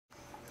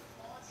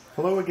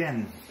Hello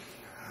again.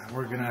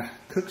 We're gonna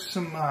cook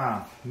some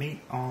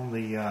meat on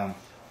the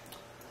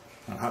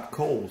hot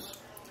coals,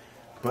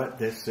 but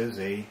this is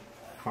a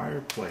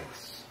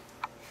fireplace.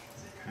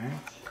 Okay.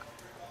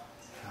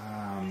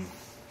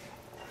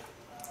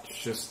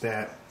 It's just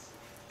that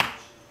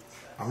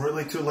I'm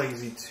really too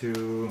lazy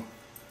to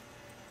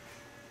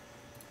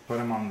put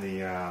them on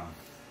the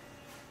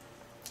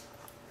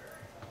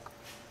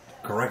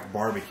correct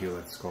barbecue,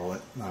 let's call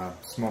it,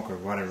 smoker,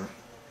 whatever.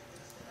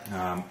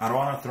 I don't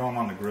want to throw them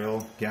on the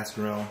grill, gas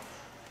grill.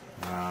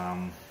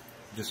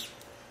 Just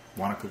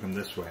want to cook them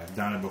this way. I've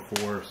done it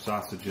before,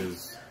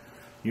 sausages,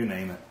 you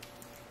name it.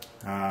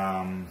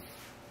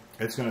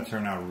 It's going to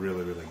turn out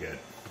really, really good.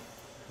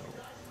 So,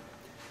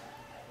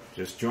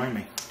 just join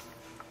me.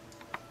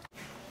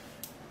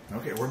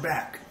 Okay, we're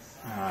back.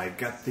 I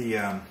got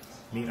the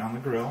meat on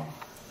the grill.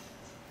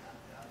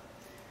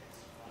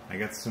 I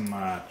got some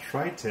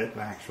tri-tip,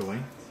 actually.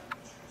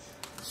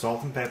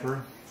 Salt and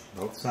pepper,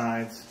 both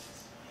sides.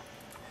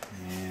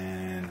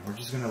 And we're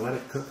just going to let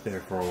it cook there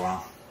for a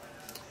while.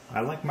 I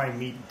like my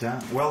meat done,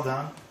 well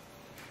done.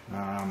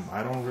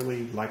 I don't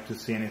really like to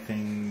see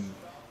anything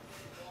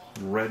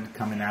red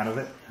coming out of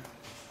it.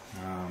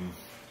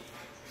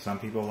 Some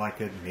people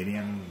like it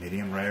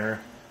medium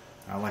rare.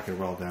 I like it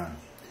well done.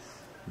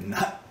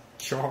 Not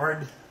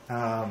charred,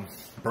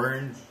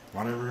 burned,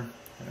 whatever,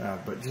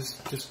 but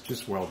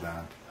just well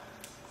done.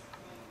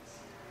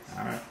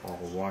 Alright, I'll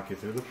walk you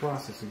through the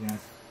process again.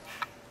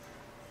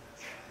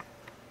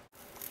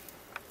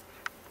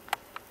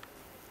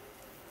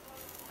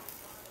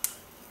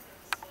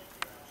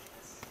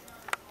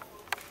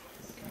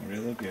 Looking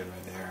really good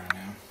right there right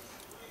now.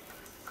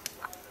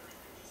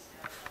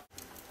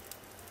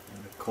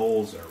 And the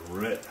coals are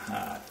red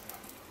hot.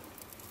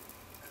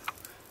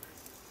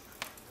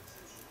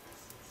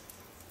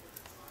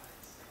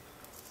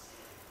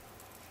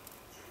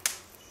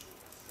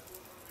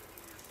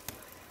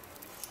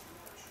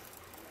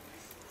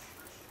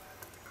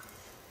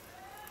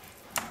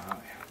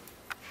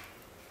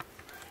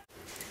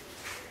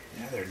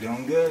 Yeah, they're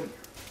doing good.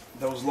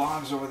 Those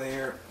logs over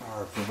there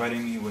are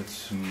providing me with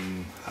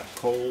some hot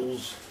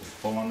coals. They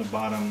fall on the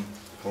bottom,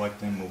 collect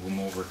them, move them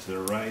over to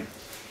the right,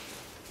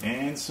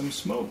 and some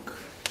smoke,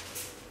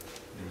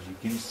 as you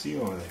can see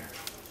over there.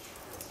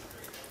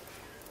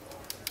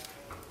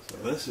 So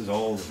this is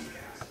all the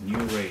new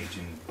rage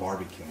in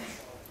barbecuing,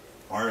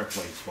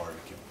 fireplace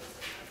barbecuing.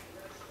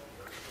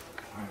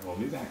 Alright, we'll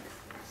be back.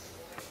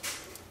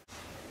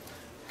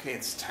 Okay,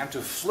 it's time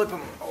to flip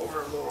them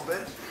over a little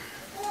bit.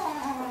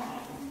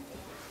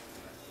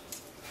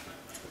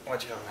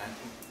 Watch out, man.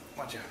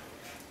 Watch out.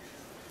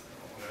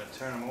 I'm going to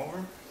turn them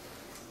over.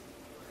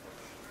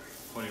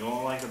 What, you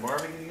all like the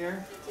barbecue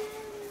here?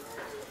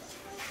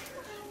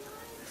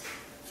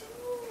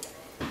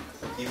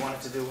 You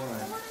wanted to do what? I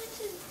wanted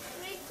to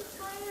make the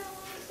fire a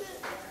little bit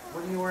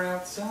more. When you were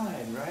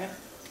outside, right?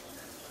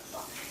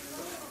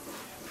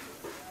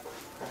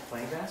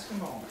 Playing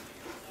basketball.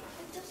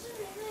 It doesn't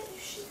mean that you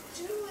should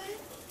do it.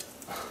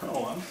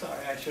 Oh, I'm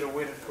sorry. I should have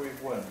waited for you,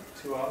 what,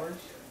 2 hours?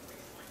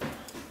 No.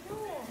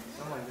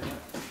 Something like that.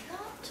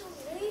 Not to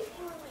wait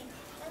for me.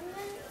 I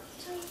meant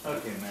to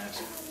Okay, Matt.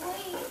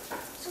 wait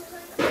so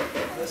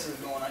that This is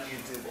going on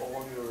YouTube.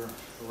 All your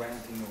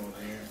ranting over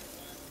there.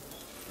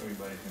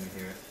 Everybody's going to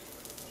hear it.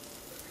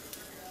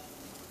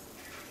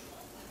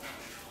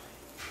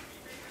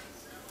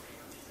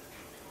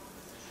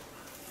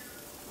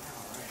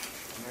 Alright.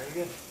 Very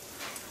good.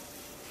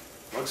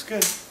 Looks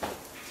good.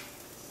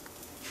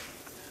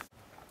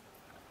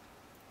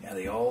 Yeah,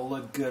 they all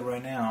look good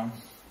right now.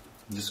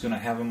 I'm just going to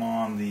have them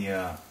on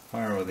the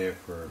fire over there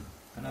for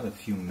another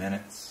few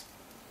minutes.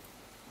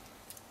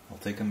 I'll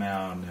take them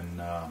out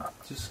and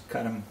just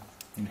cut them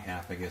in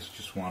half, I guess,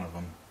 just one of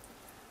them.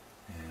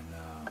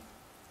 And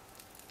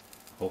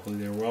hopefully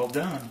they're well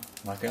done,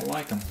 like I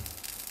like them.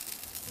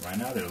 Right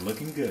now they're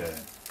looking good.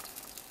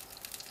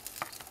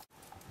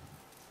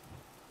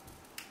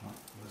 Well,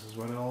 this is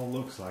what it all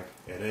looks like.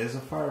 It is a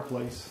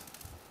fireplace.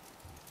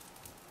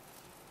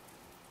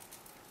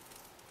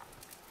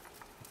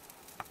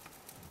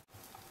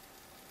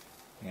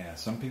 Yeah,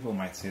 some people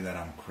might say that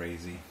I'm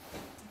crazy.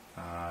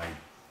 I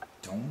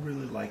don't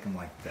really like them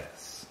like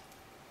this.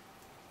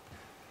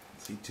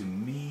 See, to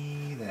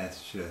me,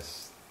 that's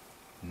just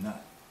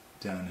not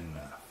done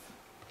enough.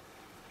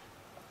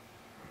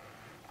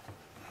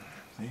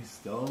 See,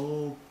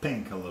 still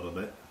pink a little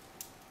bit.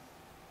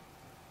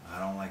 I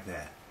don't like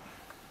that.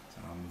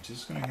 So I'm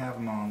just going to have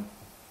them on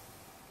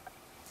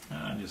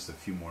just a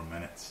few more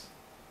minutes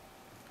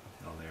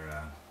till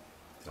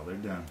they're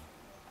done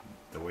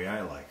the way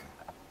I like them.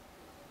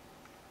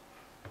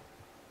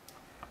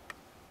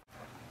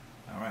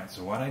 Alright,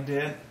 so what I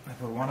did, I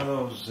put one of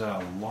those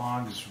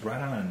logs right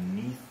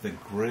underneath the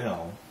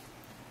grill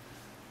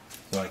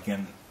so I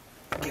can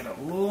get a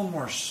little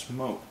more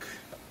smoke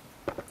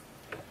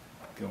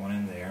going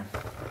in there.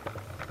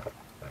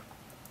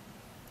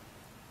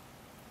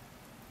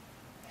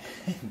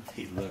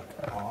 They look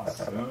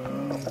awesome.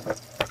 I'm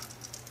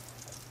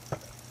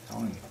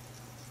telling you.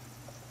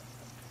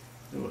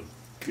 They look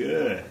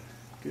good.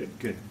 Good,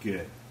 good,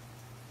 good.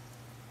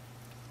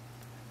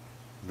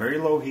 Very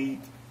low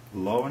heat,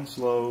 low and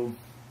slow.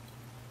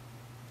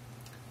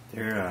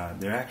 They're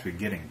actually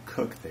getting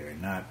cooked there,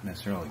 not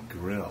necessarily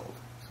grilled.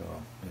 So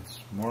it's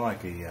more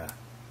like a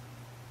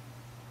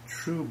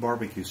true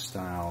barbecue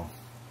style.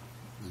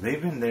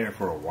 They've been there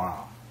for a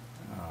while,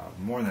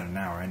 more than an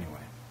hour anyway.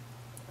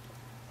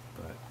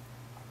 But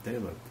they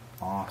look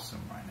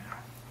awesome right now.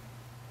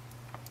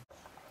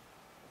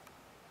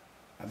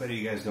 I bet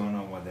you guys don't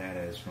know what that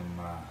is from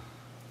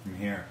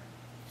here,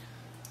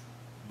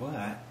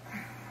 but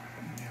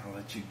I'll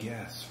let you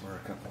guess for a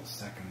couple of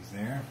seconds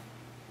there.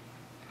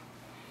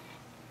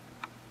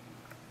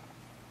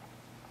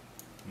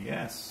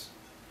 Yes,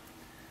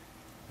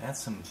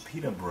 that's some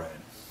pita bread.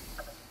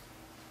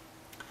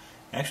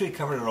 Actually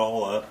covered it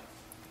all up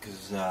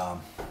because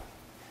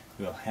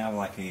we'll have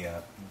like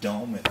a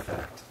dome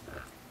effect.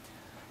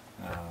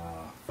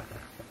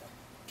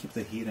 Keep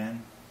the heat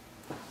in.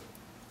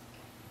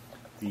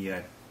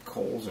 The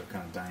coals are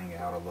kind of dying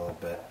out a little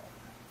bit.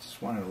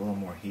 Just wanted a little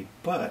more heat,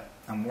 but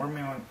I'm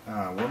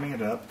warming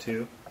it up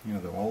too. You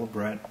know, all the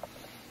bread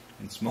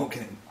and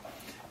smoking it.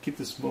 Keep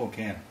the smoke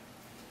in.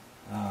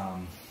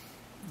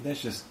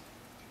 That's just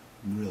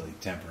really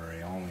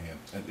temporary. Only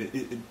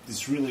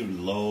it's really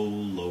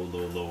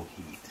low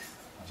heat,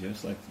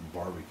 just like the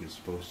barbecue is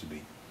supposed to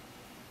be.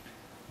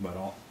 But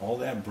all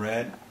that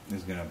bread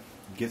is gonna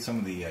get some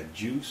of the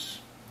juice,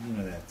 you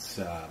know, that's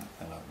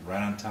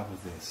right on top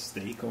of the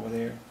steak over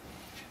there.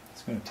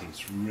 It's gonna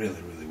taste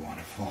really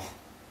wonderful.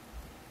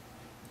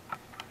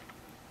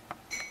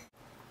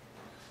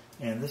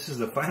 And this is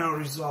the final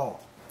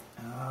result.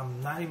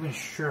 I'm not even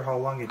sure how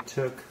long it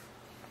took.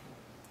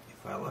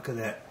 If I look at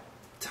that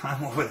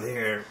time over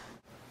there,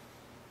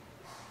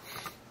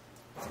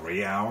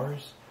 3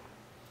 hours?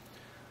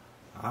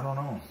 I don't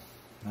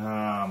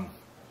know.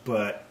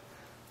 But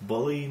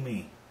believe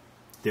me,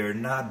 they're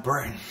not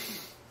burnt.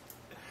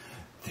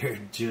 They're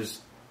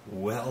just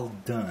well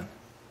done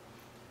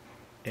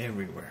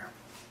everywhere.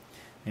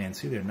 And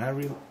see, they're not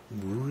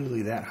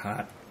really that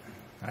hot.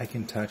 I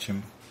can touch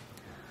them.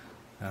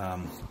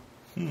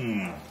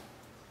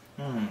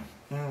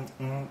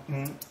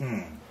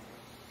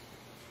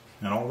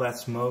 And all that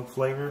smoke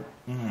flavor,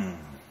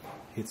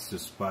 hits the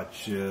spot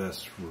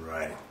just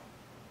right.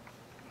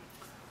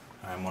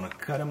 I'm going to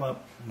cut them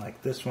up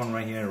like this one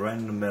right here, right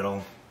in the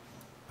middle.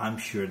 I'm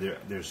sure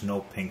there's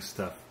no pink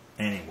stuff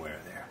anywhere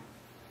there.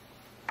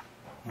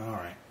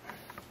 Alright.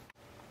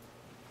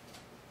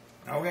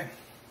 Okay.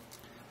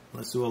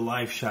 Let's do a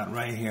live shot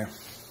right here.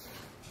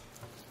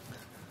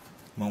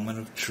 Moment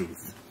of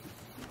truth.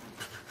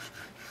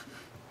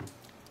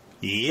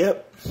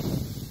 Yep.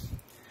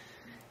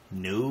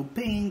 No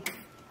pink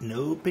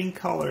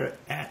color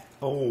at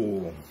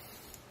all.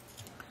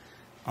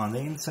 On the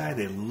inside,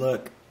 they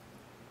look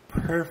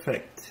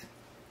perfect.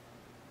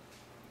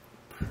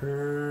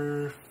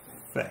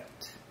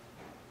 Perfect.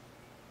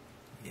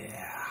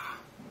 Yeah.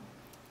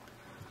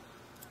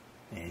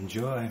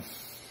 Enjoy.